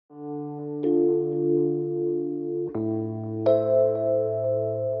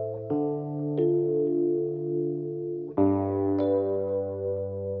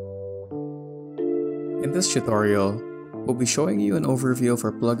this tutorial, we'll be showing you an overview of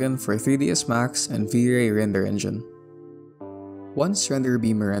our plugin for 3ds Max and V-Ray render engine. Once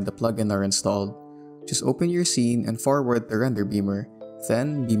renderBeamer and the plugin are installed, just open your scene and forward the renderBeamer,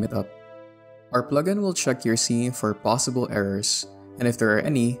 then beam it up. Our plugin will check your scene for possible errors, and if there are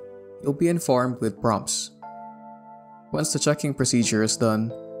any, you'll be informed with prompts. Once the checking procedure is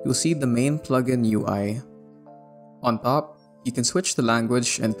done, you'll see the main plugin UI. On top, you can switch the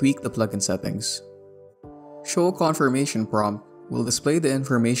language and tweak the plugin settings. Show confirmation prompt will display the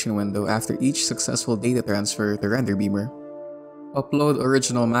information window after each successful data transfer to renderBeamer. Upload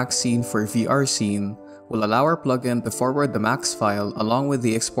original Max scene for VR scene will allow our plugin to forward the Max file along with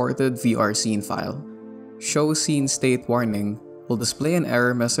the exported VR scene file. Show scene state warning will display an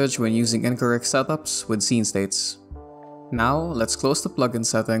error message when using incorrect setups with scene states. Now, let's close the plugin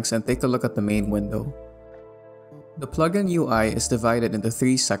settings and take a look at the main window. The plugin UI is divided into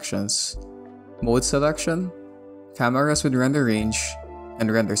 3 sections: Mode Selection, Cameras with Render Range,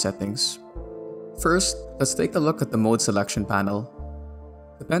 and Render Settings. First, let's take a look at the Mode Selection panel.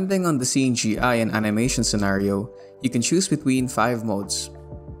 Depending on the scene GI and animation scenario, you can choose between 5 modes.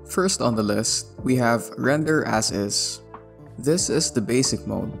 First on the list, we have Render As Is. This is the basic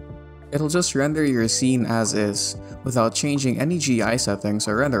mode. It'll just render your scene as is, without changing any GI settings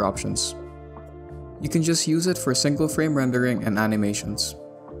or render options. You can just use it for single frame rendering and animations.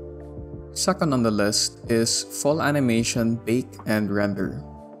 Second on the list is Full Animation, Bake, and Render.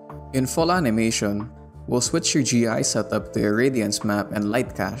 In Full Animation, we'll switch your GI setup to Irradiance Map and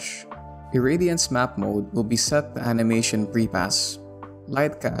Light Cache. Irradiance Map mode will be set to Animation Pre-Pass.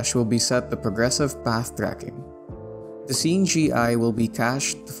 Light Cache will be set to Progressive Path Tracking. The scene GI will be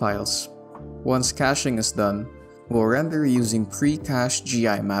cached to files. Once caching is done, we'll render using pre-cached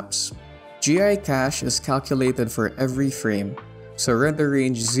GI maps. GI cache is calculated for every frame, so render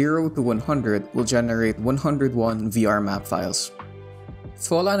range 0 to 100 will generate 101 VR map files.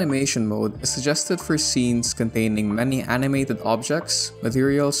 Full animation mode is suggested for scenes containing many animated objects,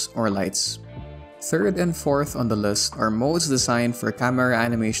 materials, or lights. Third and fourth on the list are modes designed for camera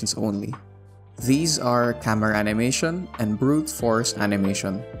animations only. These are Camera Animation and Brute Force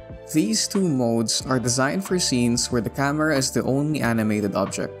Animation. These 2 modes are designed for scenes where the camera is the only animated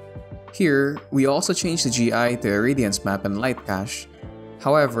object. Here, we also change the GI to Irradiance Map and Light Cache.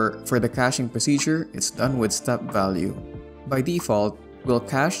 However, for the caching procedure, it's done with step value. By default, we'll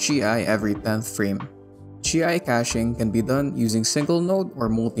cache GI every 10th frame. GI caching can be done using single node or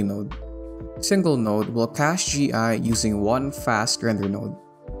multi-node. Single node will cache GI using one fast render node.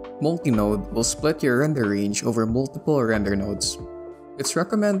 Multi-node will split your render range over multiple render nodes. It's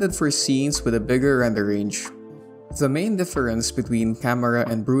recommended for scenes with a bigger render range. The main difference between camera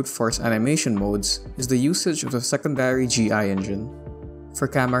and brute force animation modes is the usage of a secondary GI engine. For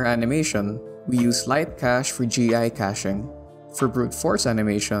camera animation, we use Light Cache for GI caching. For brute force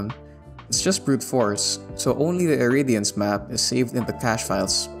animation, it's just brute force, so only the Irradiance map is saved into cache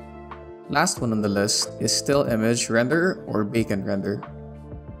files. Last one on the list is Still Image Render or Bake and Render.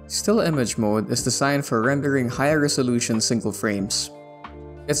 Still Image mode is designed for rendering higher resolution single frames.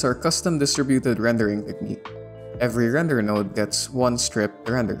 It's our custom distributed rendering technique. Every render node gets 1 strip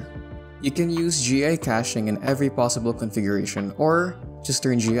to render. You can use GI caching in every possible configuration or just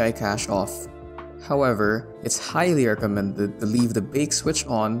turn GI cache off. However, it's highly recommended to leave the bake switch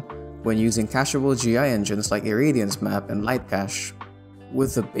on when using cacheable GI engines like Irradiance Map and Light Cache.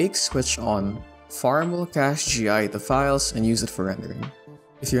 With the bake switch on, Farm will cache GI to files and use it for rendering.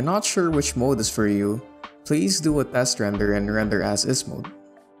 If you're not sure which mode is for you, please do a test render in Render As Is mode.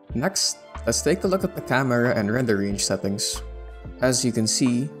 Next, let's take a look at the camera and render range settings. As you can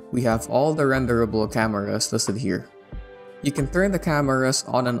see, we have all the renderable cameras listed here. You can turn the cameras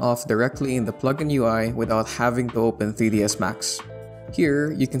on and off directly in the plugin UI without having to open 3ds Max.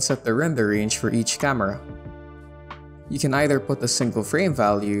 Here, you can set the render range for each camera. You can either put a single frame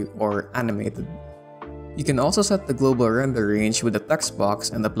value or animated. You can also set the global render range with the text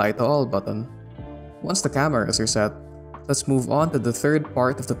box and Apply to All button. Once the cameras are set, let's move on to the third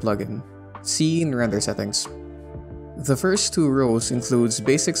part of the plugin, Scene Render Settings. The first 2 rows includes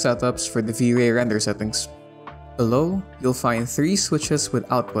basic setups for the V-Ray render settings. Below, you'll find 3 switches with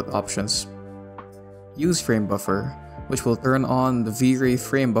output options. Use Frame Buffer, which will turn on the V-Ray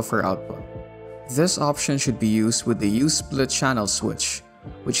frame buffer output. This option should be used with the Use Split Channel switch,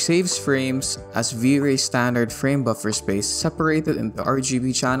 which saves frames as V-Ray standard frame buffer space separated into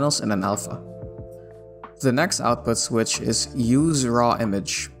RGB channels and an alpha. The next output switch is Use Raw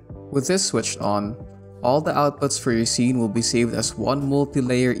Image. With this switched on, all the outputs for your scene will be saved as one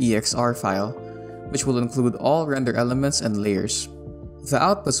multi-layer EXR file, which will include all render elements and layers. The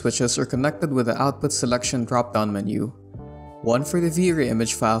output switches are connected with the output selection drop-down menu, one for the V-Ray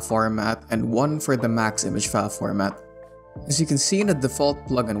image file format and one for the Max image file format. As you can see in the default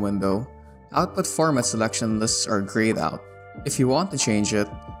plugin window, output format selection lists are grayed out. If you want to change it,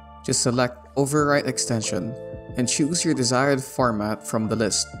 just select Overwrite Extension and choose your desired format from the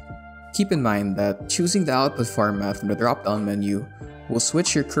list. Keep in mind that choosing the output format from the drop-down menu will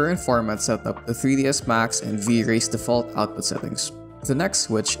switch your current format setup to 3ds Max and V-Ray's default output settings. The next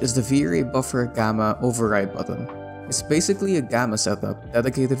switch is the V-Ray Buffer Gamma Override button. It's basically a gamma setup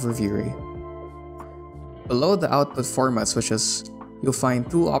dedicated for V-Ray. Below the output format switches, you'll find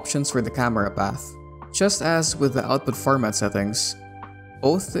two options for the camera path. Just as with the output format settings,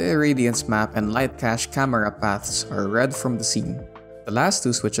 both the irradiance map and light cache camera paths are read from the scene. The last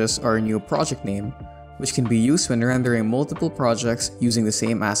two switches are a new project name, which can be used when rendering multiple projects using the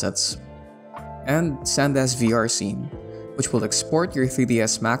same assets, and Send as VR Scene, which will export your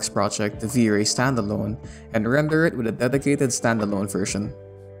 3ds Max project to V-Ray standalone and render it with a dedicated standalone version.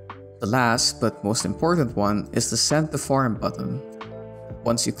 The last but most important one is the Send to Farm button.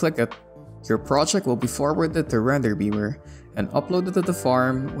 Once you click it, your project will be forwarded to renderBeamer and uploaded to the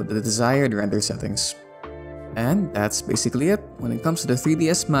farm with the desired render settings. And that's basically it when it comes to the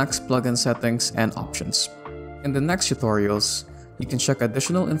 3ds Max plugin settings and options. In the next tutorials, you can check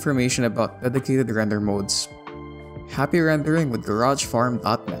additional information about dedicated render modes. Happy rendering with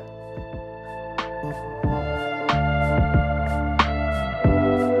GarageFarm.NET.